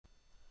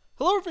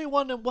Hello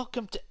everyone and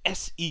welcome to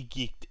SE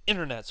Geek, the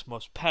internet's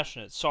most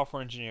passionate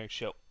software engineering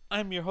show.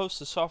 I'm your host,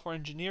 the Software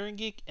Engineering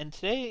Geek, and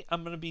today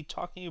I'm going to be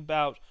talking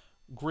about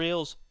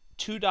Grails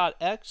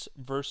 2.X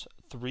versus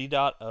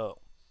 3.0.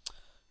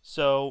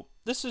 So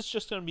this is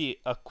just going to be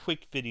a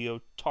quick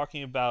video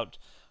talking about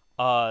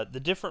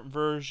the different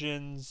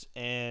versions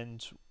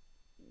and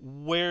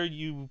where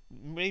you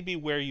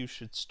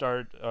should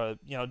start.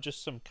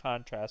 Just some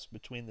contrast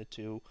between the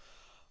two.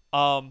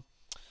 Um,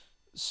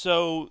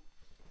 so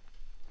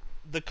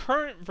the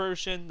current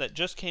version that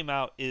just came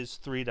out is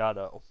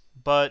 3.0,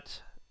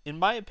 but in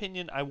my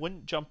opinion, I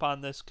wouldn't jump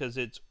on this because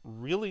it's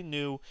really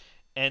new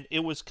and it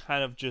was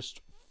kind of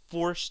just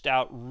forced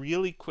out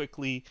really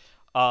quickly,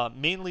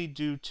 mainly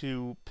due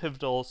to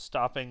Pivotal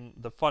stopping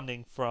the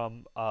funding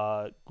from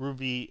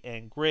Groovy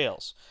and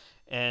Grails,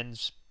 and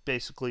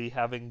basically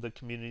having the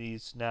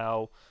communities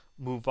now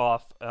move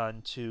off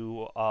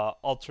onto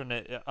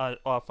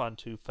off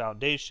onto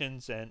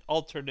foundations and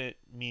alternate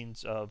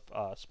means of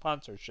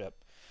sponsorship.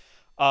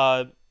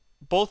 Uh,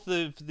 both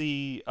of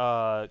the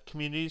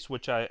communities,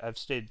 which I've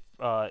stated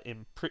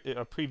in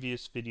a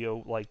previous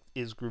video, like,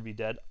 is Groovy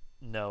dead?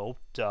 No,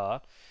 duh.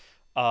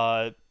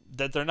 That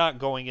they're not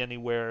going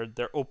anywhere.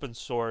 They're open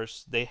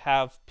source. They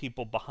have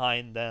people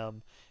behind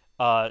them.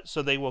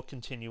 So they will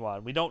continue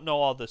on. We don't know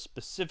all the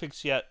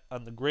specifics yet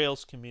on the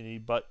Grails community,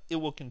 but it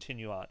will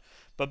continue on.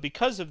 But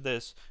because of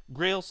this,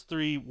 Grails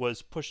 3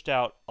 was pushed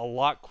out a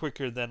lot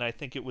quicker than I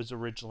think it was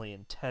originally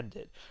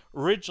intended.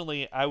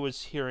 Originally, I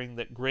was hearing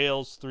that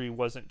Grails 3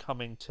 wasn't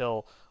coming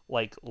till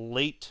like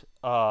late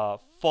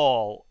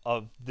fall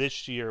of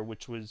this year,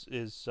 which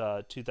is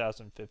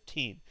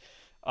 2015.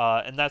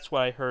 And that's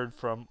what I heard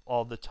from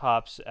all the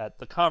tops at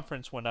the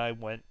conference when I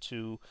went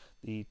to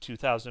the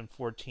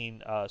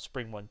 2014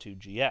 Spring 1.2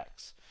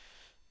 GX.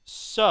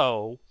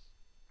 So,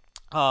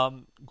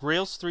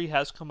 Grails 3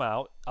 has come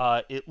out.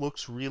 It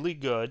looks really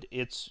good.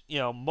 It's,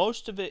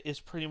 most of it is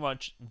pretty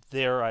much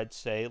there, I'd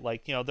say.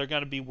 Like, they're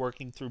going to be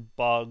working through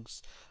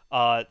bugs,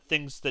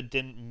 things that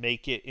didn't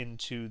make it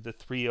into the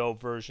 3.0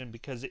 version,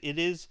 because it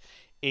is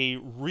a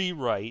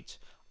rewrite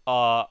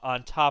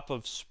on top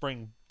of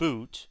Spring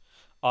Boot.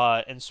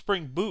 And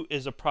Spring Boot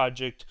is a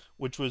project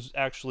which was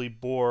actually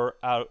bore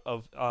out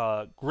of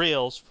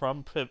Grails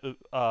from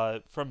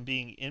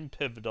being in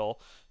Pivotal.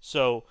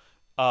 So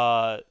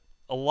a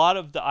lot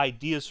of the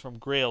ideas from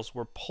Grails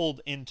were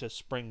pulled into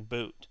Spring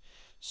Boot.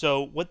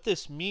 So what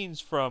this means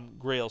from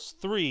Grails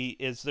 3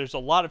 is there's a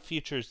lot of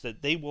features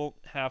that they won't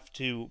have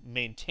to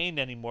maintain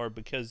anymore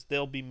because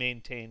they'll be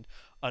maintained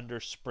under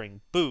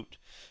Spring Boot.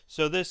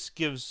 So this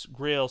gives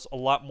Grails a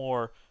lot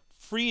more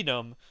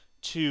freedom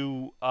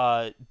to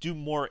do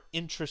more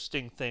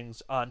interesting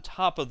things on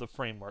top of the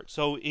framework.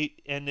 So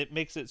it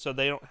makes it so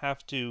they don't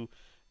have to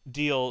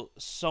deal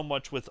so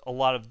much with a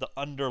lot of the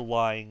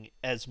underlying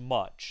as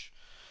much.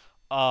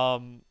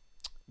 But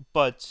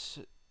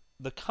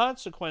the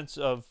consequence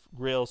of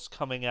Grails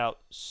coming out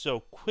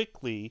so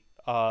quickly,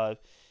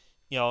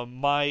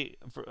 my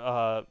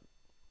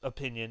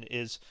opinion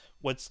is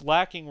what's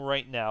lacking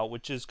right now,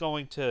 which is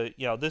going to,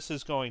 this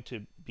is going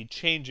to be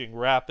changing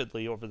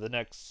rapidly over the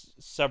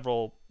next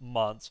several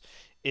months,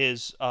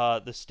 is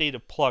the state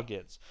of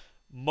plugins.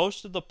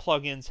 Most of the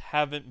plugins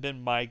haven't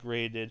been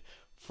migrated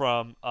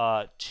from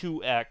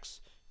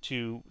 2X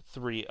to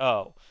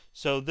 3.0.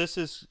 So this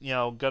is,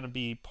 going to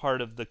be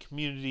part of the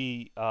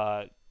community,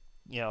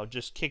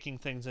 just kicking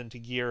things into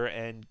gear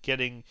and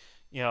getting,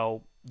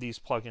 these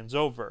plugins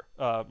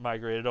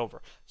migrated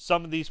over.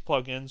 Some of these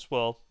plugins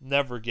will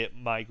never get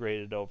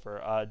migrated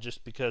over,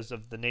 just because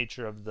of the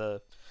nature of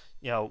the,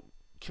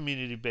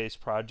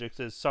 community-based project.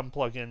 Is some of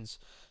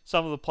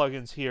the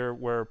plugins here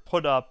were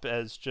put up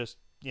as just,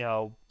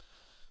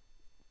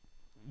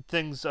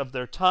 things of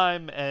their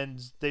time,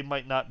 and they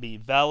might not be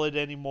valid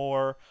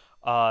anymore.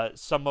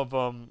 Some of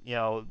them,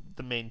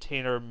 the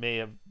maintainer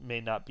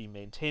may not be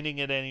maintaining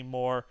it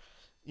anymore.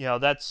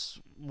 That's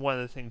one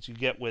of the things you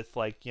get with,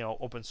 like,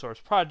 open source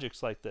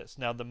projects like this.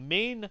 Now, the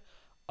main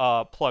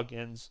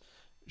plugins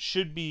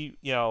should be,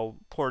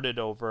 ported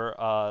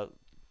over.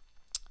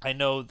 I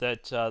know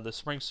that the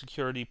Spring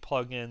Security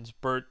plugins,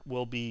 Bert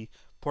will be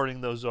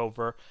porting those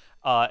over.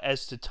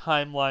 As to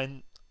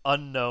timeline,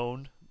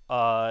 unknown.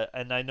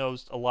 And I know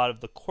a lot of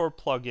the core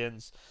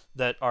plugins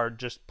that are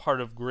just part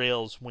of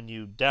Grails when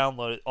you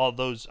download it, all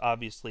those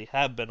obviously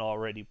have been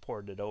already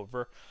ported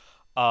over.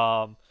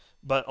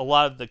 But a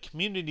lot of the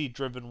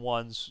community-driven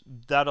ones,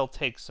 that'll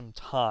take some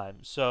time.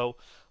 So,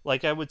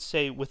 like, I would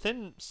say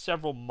within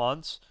several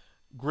months,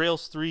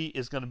 Grails 3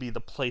 is going to be the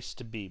place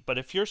to be. But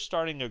if you're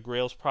starting a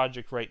Grails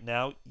project right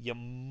now, you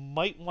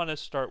might want to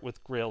start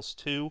with Grails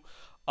 2.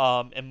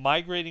 And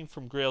migrating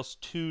from Grails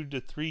 2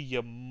 to 3,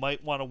 you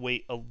might want to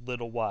wait a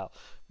little while.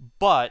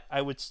 But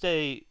I would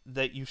say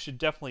that you should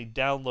definitely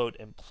download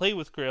and play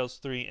with Grails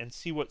 3 and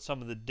see what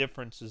some of the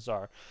differences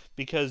are.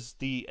 Because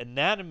the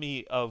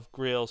anatomy of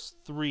Grails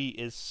 3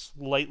 is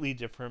slightly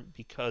different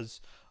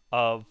because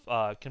of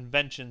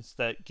conventions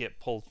that get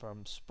pulled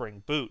from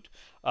Spring Boot.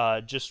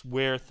 Just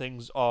where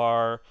things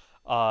are,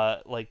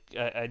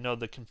 I know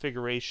the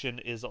configuration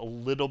is a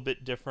little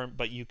bit different,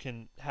 but you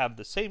can have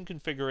the same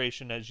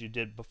configuration as you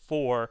did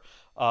before.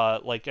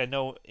 Like I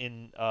know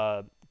in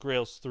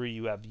Grails 3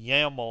 you have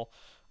YAML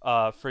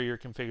for your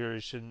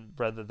configuration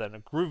rather than a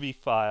Groovy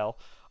file.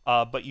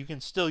 But you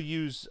can still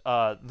use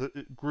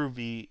the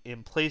Groovy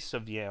in place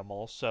of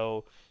YAML,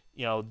 so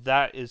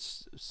that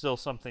is still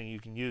something you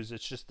can use.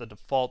 It's just the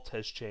default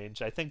has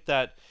changed. I think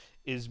that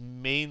is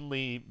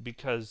mainly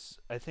because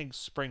I think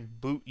Spring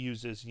Boot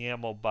uses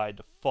YAML by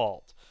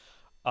default.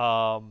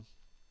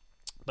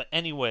 But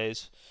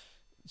anyways,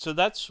 so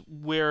that's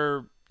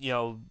where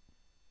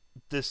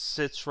this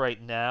sits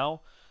right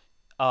now.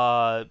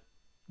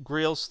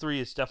 Grails 3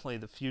 is definitely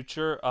the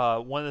future.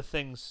 One of the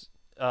things,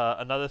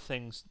 another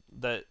things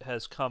that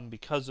has come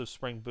because of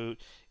Spring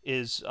Boot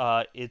is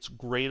it's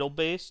Gradle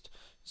based.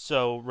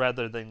 So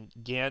rather than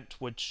Gantt,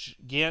 which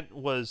Gantt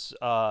was,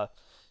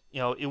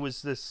 it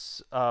was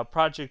this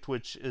project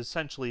which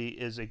essentially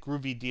is a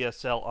Groovy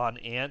DSL on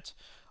Ant,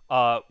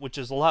 which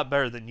is a lot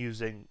better than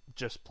using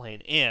just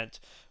plain Ant.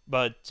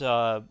 But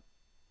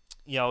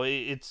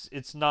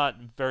it's not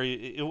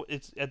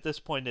it's at this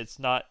point it's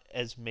not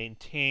as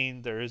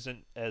maintained. There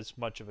isn't as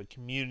much of a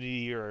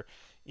community or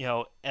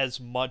as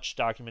much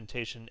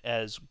documentation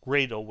as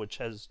Gradle, which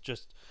has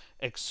just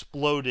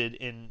exploded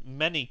in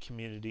many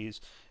communities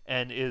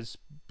and is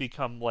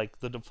become like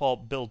the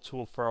default build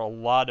tool for a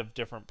lot of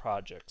different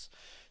projects.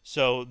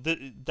 So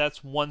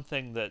that's one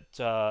thing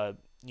that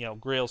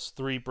Grails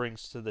 3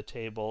 brings to the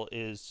table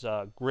is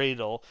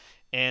Gradle,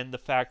 and the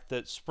fact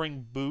that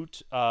Spring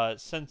Boot,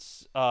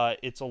 since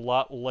it's a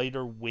lot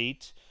lighter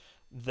weight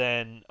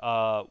than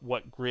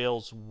what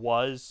Grails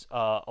was,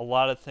 a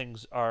lot of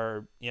things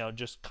are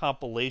just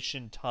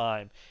compilation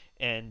time,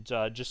 and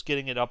just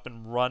getting it up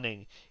and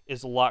running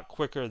is a lot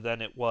quicker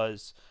than it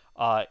was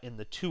in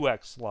the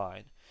 2X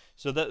line.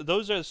 So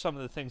those are some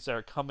of the things that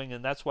are coming,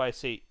 and that's why I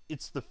say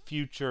it's the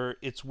future,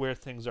 it's where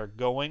things are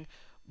going,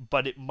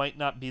 but it might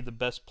not be the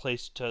best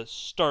place to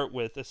start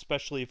with,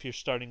 especially if you're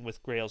starting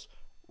with Grails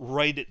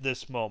right at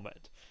this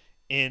moment.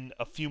 In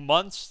a few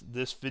months,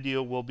 this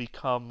video will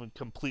become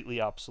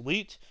completely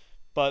obsolete,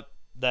 but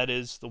that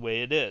is the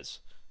way it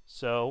is.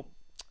 So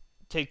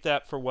take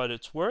that for what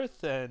it's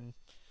worth, and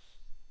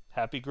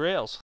happy Grails.